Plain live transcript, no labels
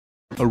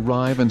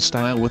Arrive in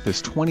style with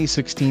this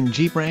 2016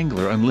 Jeep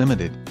Wrangler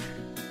Unlimited.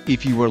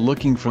 If you are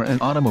looking for an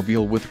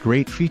automobile with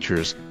great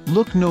features,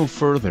 look no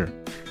further.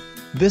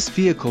 This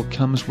vehicle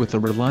comes with a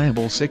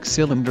reliable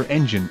 6-cylinder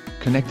engine,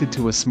 connected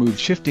to a smooth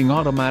shifting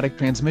automatic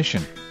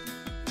transmission.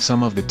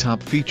 Some of the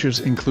top features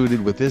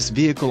included with this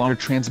vehicle are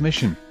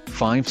transmission,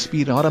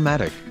 5-speed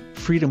automatic,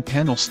 Freedom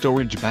Panel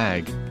storage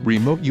bag,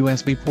 remote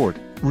USB port,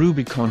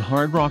 Rubicon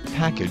hard rock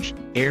package,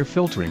 air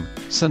filtering,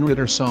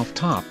 Sunrider soft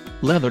top,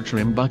 leather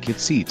trim bucket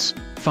seats,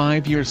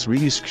 5 years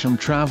Rubicon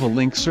travel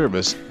link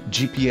service,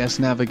 GPS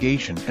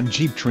navigation and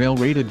Jeep Trail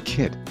rated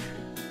kit.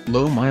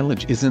 Low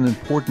mileage is an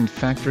important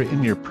factor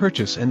in your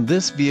purchase, and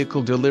this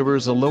vehicle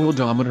delivers a low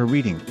odometer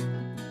reading.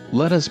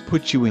 Let us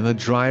put you in the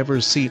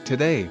driver's seat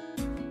today.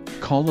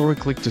 Call or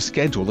click to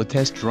schedule a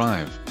test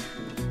drive.